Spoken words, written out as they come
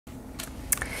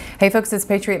Hey folks, it's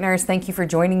Patriot Nurse. Thank you for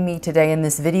joining me today in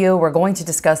this video. We're going to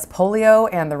discuss polio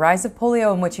and the rise of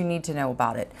polio and what you need to know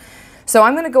about it. So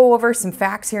I'm going to go over some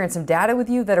facts here and some data with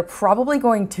you that are probably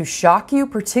going to shock you,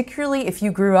 particularly if you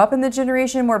grew up in the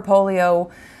generation where polio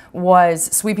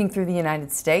was sweeping through the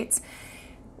United States.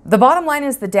 The bottom line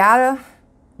is the data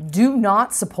do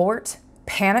not support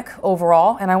panic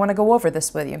overall, and I want to go over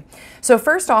this with you. So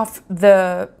first off,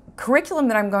 the curriculum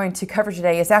that I'm going to cover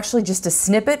today is actually just a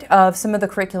snippet of some of the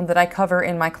curriculum that I cover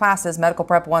in my classes, Medical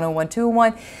Prep 101,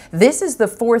 201. This is the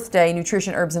fourth day,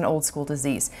 Nutrition, Herbs, and Old School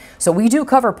Disease. So we do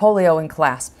cover polio in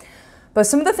class. But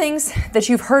some of the things that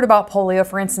you've heard about polio,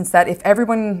 for instance, that if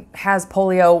everyone has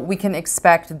polio, we can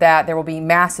expect that there will be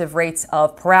massive rates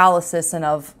of paralysis and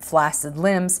of flaccid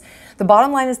limbs. The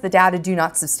bottom line is the data do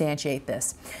not substantiate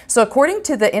this. So according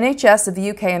to the NHS of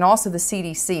the UK and also the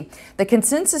CDC, the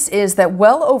consensus is that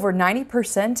well over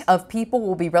 90% of people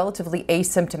will be relatively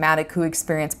asymptomatic who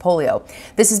experience polio.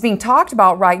 This is being talked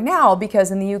about right now because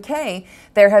in the UK,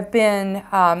 there have been,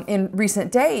 in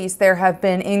recent days, there have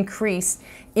been increased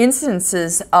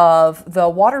instances of the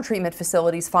water treatment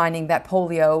facilities finding that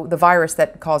polio, the virus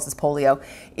that causes polio,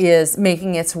 is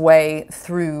making its way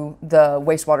through the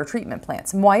wastewater treatment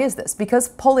plants. And why is this? Because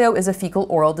polio is a fecal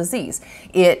oral disease.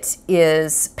 It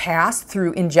is passed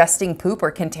through ingesting poop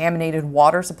or contaminated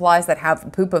water supplies that have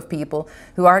poop of people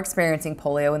who are experiencing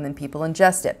polio, and then people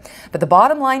ingest it. But the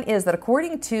bottom line is that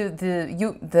according to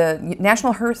the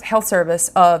National Health Service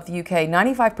of the UK,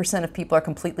 95% of people are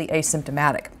completely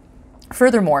asymptomatic.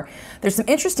 Furthermore, there's some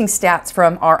interesting stats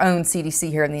from our own CDC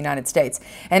here in the United States,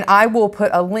 and I will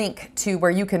put a link to where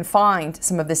you can find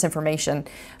some of this information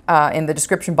in the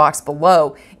description box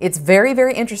below. It's very,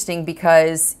 very interesting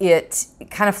because it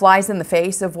kind of flies in the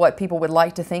face of what people would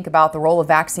like to think about the role of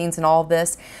vaccines and all of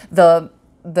this.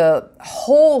 The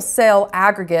wholesale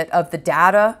aggregate of the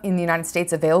data in the United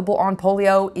States available on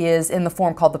polio is in the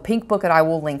form called the Pink Book, and I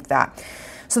will link that.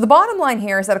 So the bottom line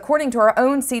here is that according to our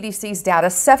own CDC's data,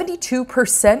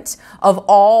 72% of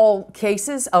all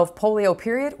cases of polio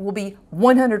period will be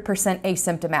 100%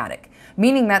 asymptomatic,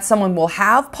 meaning that someone will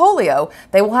have polio,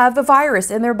 they will have the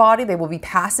virus in their body, they will be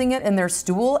passing it in their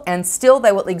stool, and still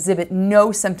they will exhibit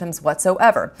no symptoms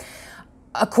whatsoever.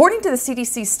 According to the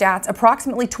CDC stats,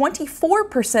 approximately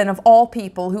 24% of all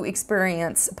people who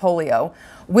experience polio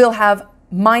will have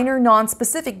minor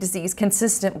non-specific disease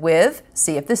consistent with,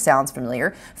 see if this sounds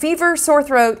familiar, fever, sore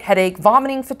throat, headache,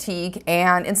 vomiting, fatigue,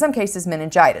 and in some cases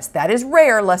meningitis. That is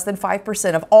rare. Less than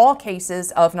 5% of all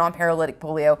cases of non-paralytic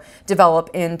polio develop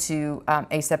into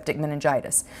aseptic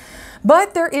meningitis.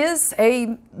 But there is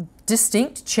a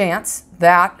distinct chance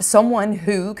that someone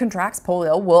who contracts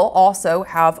polio will also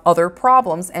have other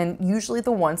problems, and usually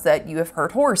the ones that you have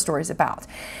heard horror stories about.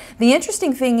 The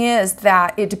interesting thing is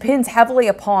that it depends heavily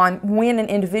upon when an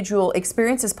individual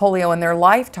experiences polio in their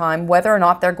lifetime, whether or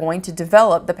not they're going to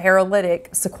develop the paralytic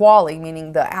sequelae,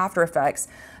 meaning the after effects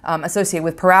associated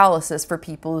with paralysis for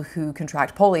people who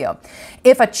contract polio.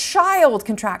 If a child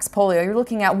contracts polio, you're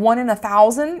looking at 1 in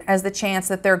 1,000 as the chance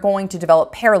that they're going to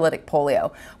develop paralytic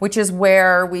polio, which is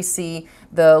where we see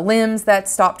the limbs that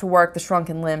stop to work, the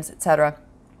shrunken limbs, etc.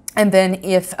 And then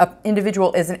if an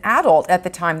individual is an adult at the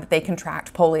time that they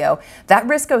contract polio, that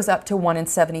risk goes up to 1 in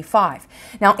 75.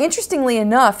 Now, interestingly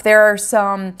enough, there are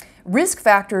some risk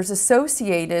factors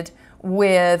associated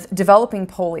with developing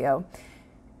polio.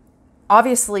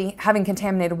 Obviously, having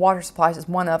contaminated water supplies is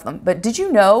one of them, but did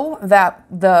you know that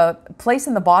the place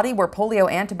in the body where polio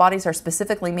antibodies are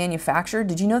specifically manufactured,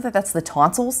 did you know that that's the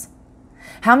tonsils?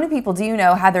 How many people do you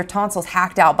know had their tonsils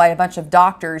hacked out by a bunch of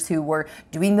doctors who were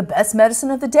doing the best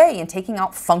medicine of the day and taking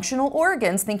out functional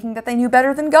organs, thinking that they knew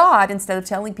better than God? Instead of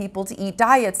telling people to eat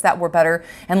diets that were better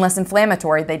and less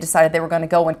inflammatory, they decided they were going to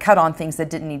go and cut on things that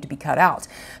didn't need to be cut out.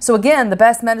 So again, the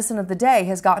best medicine of the day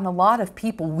has gotten a lot of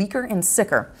people weaker and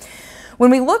sicker. When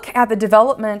we look at the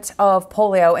development of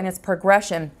polio and its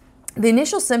progression, the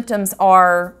initial symptoms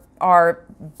are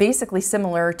basically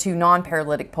similar to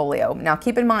non-paralytic polio. Now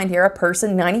keep in mind here,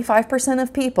 95%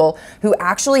 of people who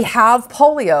actually have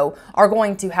polio are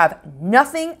going to have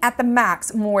nothing at the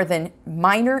max more than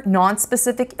minor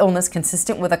non-specific illness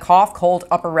consistent with a cough, cold,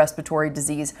 upper respiratory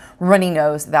disease, runny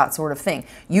nose, that sort of thing.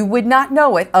 You would not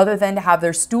know it other than to have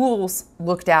their stools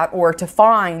looked at or to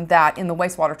find that in the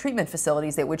wastewater treatment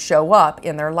facilities it would show up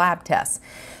in their lab tests.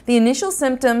 The initial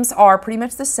symptoms are pretty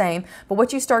much the same, but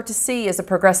what you start to see is a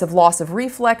progressive loss of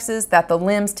reflexes, that the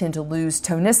limbs tend to lose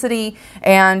tonicity,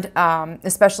 and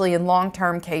especially in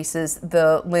long-term cases,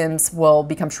 the limbs will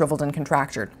become shriveled and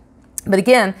contractured. But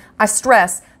again, I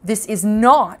stress, this is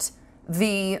not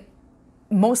the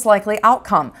most likely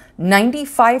outcome.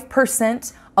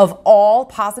 95% of all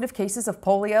positive cases of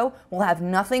polio will have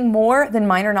nothing more than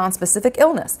minor nonspecific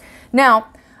illness. Now,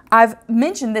 I've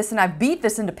mentioned this and I've beat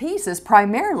this into pieces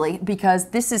primarily because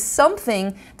this is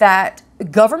something that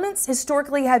governments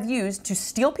historically have used to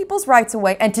steal people's rights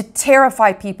away and to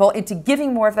terrify people into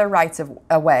giving more of their rights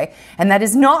away. And that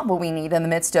is not what we need in the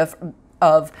midst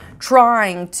of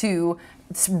trying to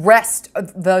wrest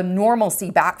the normalcy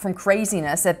back from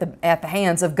craziness at the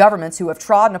hands of governments who have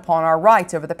trodden upon our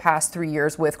rights over the past 3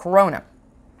 years with Corona.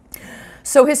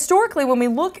 So historically, when we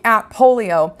look at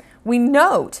polio, we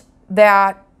note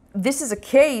that this is a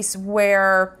case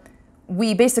where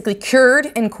we basically cured,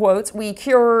 in quotes, we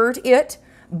cured it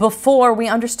before we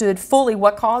understood fully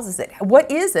what causes it. What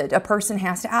is it? A person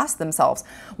has to ask themselves.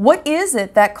 What is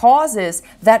it that causes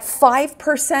that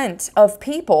 5% of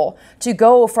people to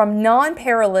go from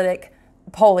non-paralytic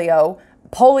polio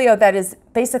that is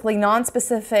basically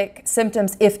non-specific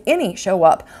symptoms, if any, show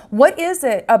up? What is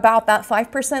it about that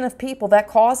 5% of people that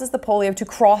causes the polio to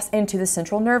cross into the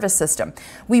central nervous system?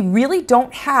 We really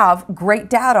don't have great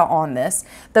data on this.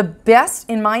 The best,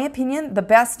 in my opinion, the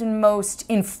best and most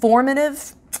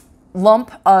informative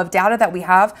lump of data that we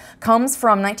have comes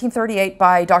from 1938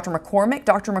 by Dr. McCormick.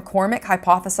 Dr. McCormick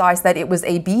hypothesized that it was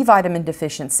a B vitamin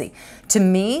deficiency. To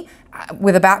me,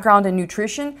 with a background in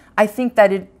nutrition, I think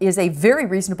that it is a very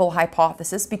reasonable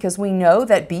hypothesis because we know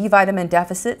that B vitamin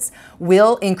deficits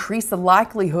will increase the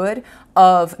likelihood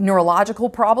of neurological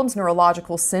problems,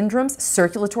 neurological syndromes,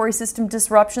 circulatory system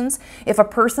disruptions. If a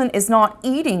person is not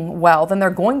eating well, then they're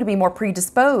going to be more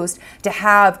predisposed to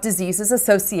have diseases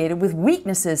associated with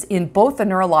weaknesses in both the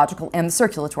neurological and the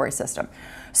circulatory system.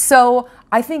 So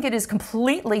I think it is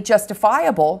completely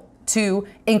justifiable to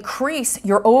increase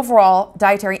your overall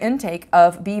dietary intake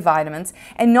of B vitamins,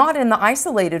 and not in the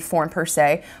isolated form per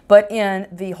se, but in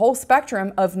the whole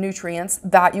spectrum of nutrients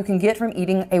that you can get from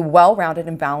eating a well-rounded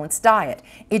and balanced diet.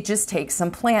 It just takes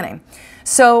some planning.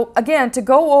 So again, to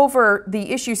go over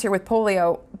the issues here with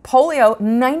polio,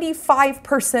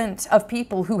 95% of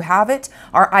people who have it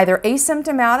are either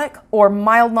asymptomatic or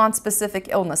mild nonspecific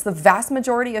illness. The vast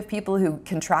majority of people who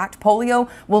contract polio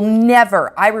will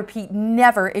never, I repeat,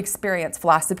 never experience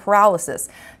flaccid paralysis.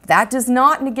 That does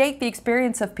not negate the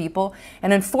experience of people,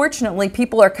 and unfortunately,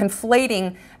 people are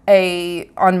conflating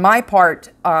on my part,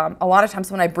 a lot of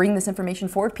times when I bring this information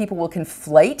forward, people will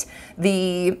conflate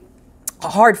the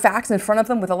hard facts in front of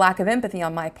them with a lack of empathy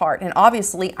on my part. And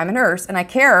obviously, I'm a nurse and I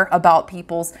care about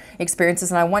people's experiences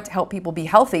and I want to help people be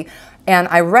healthy. And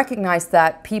I recognize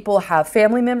that people have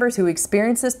family members who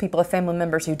experience this, people have family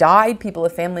members who died, people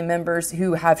have family members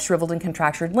who have shriveled and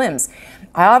contractured limbs.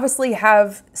 I obviously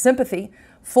have sympathy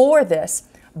for this,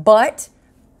 but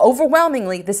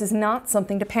overwhelmingly, this is not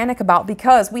something to panic about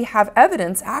because we have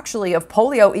evidence actually of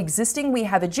polio existing. We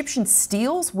have Egyptian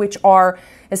steels, which are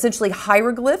essentially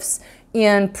hieroglyphs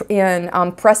in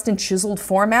pressed and chiseled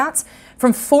formats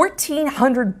from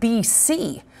 1400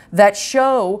 BC that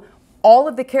show all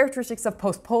of the characteristics of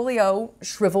post-polio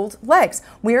shriveled legs.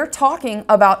 We are talking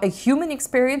about a human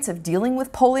experience of dealing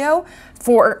with polio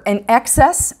for an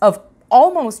excess of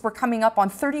almost, we're coming up on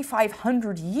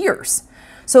 3,500 years.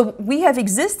 So we have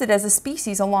existed as a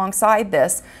species alongside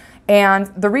this. And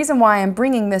the reason why I'm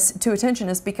bringing this to attention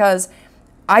is because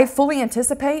I fully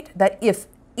anticipate that if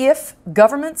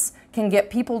governments can get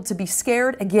people to be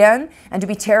scared again and to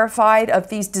be terrified of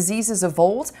these diseases of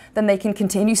old, then they can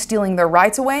continue stealing their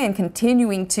rights away and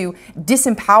continuing to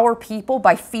disempower people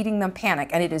by feeding them panic.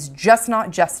 And it is just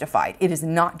not justified. It is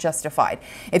not justified.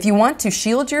 If you want to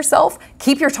shield yourself,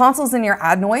 keep your tonsils and your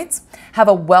adenoids, have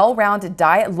a well-rounded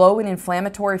diet, low in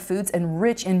inflammatory foods and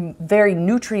rich in very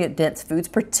nutrient-dense foods.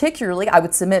 Particularly, I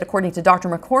would submit, according to Dr.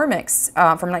 McCormick's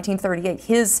from 1938,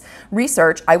 his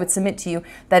research, I would submit to you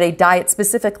that a diet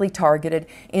specifically targeted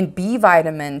in B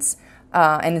vitamins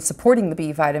and in supporting the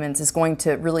B vitamins is going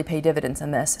to really pay dividends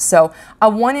in this. So I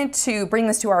wanted to bring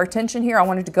this to our attention here. I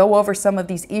wanted to go over some of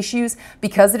these issues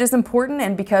because it is important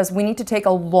and because we need to take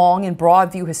a long and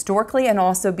broad view historically and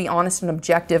also be honest and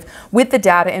objective with the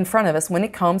data in front of us when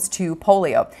it comes to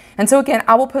polio. And so again,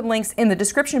 I will put links in the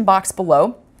description box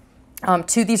below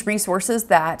to these resources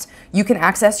that you can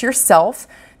access yourself.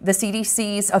 The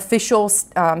CDC's official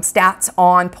stats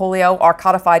on polio are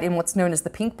codified in what's known as the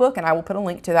Pink Book, and I will put a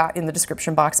link to that in the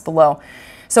description box below.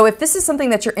 So if this is something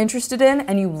that you're interested in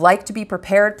and you like to be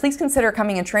prepared, please consider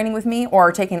coming and training with me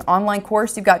or taking an online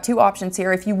course. You've got two options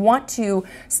here. If you want to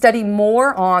study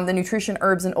more on the nutrition,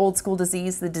 herbs, and old school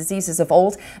disease, the diseases of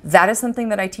old, that is something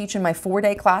that I teach in my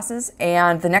 4-day classes.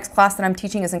 And the next class that I'm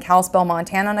teaching is in Kalispell,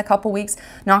 Montana in a couple weeks,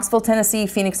 Knoxville, Tennessee,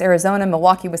 Phoenix, Arizona,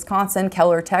 Milwaukee, Wisconsin,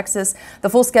 Keller, Texas. The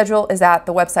full schedule is at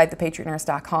the website,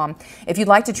 thepatriotnurse.com. If you'd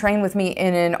like to train with me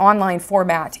in an online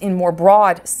format in more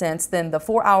broad sense, then the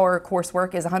 4-hour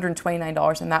coursework is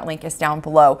 $129, and that link is down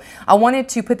below. I wanted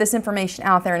to put this information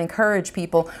out there and encourage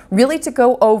people really to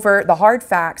go over the hard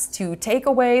facts, to take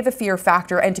away the fear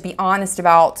factor, and to be honest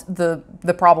about the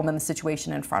problem and the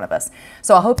situation in front of us.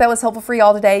 So I hope that was helpful for you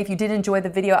all today. If you did enjoy the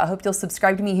video, I hope you'll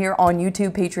subscribe to me here on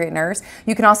YouTube, Patriot Nurse.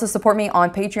 You can also support me on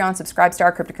Patreon,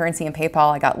 Subscribestar, Cryptocurrency, and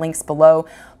PayPal. I got links below.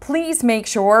 Please make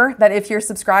sure that if you're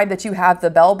subscribed that you have the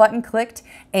bell button clicked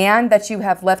and that you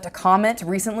have left a comment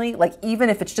recently, like even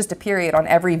if it's just a period on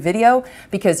every video,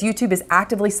 because YouTube is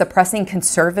actively suppressing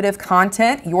conservative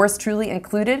content, yours truly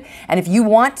included. And if you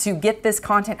want to get this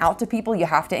content out to people, you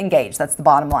have to engage. That's the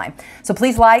bottom line. So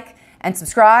please like and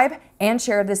subscribe and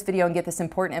share this video and get this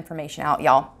important information out,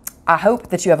 y'all. I hope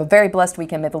that you have a very blessed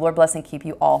weekend. May the Lord bless and keep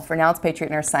you all. For now, it's Patriot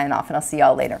Nurse signing off, and I'll see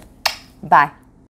y'all later. Bye.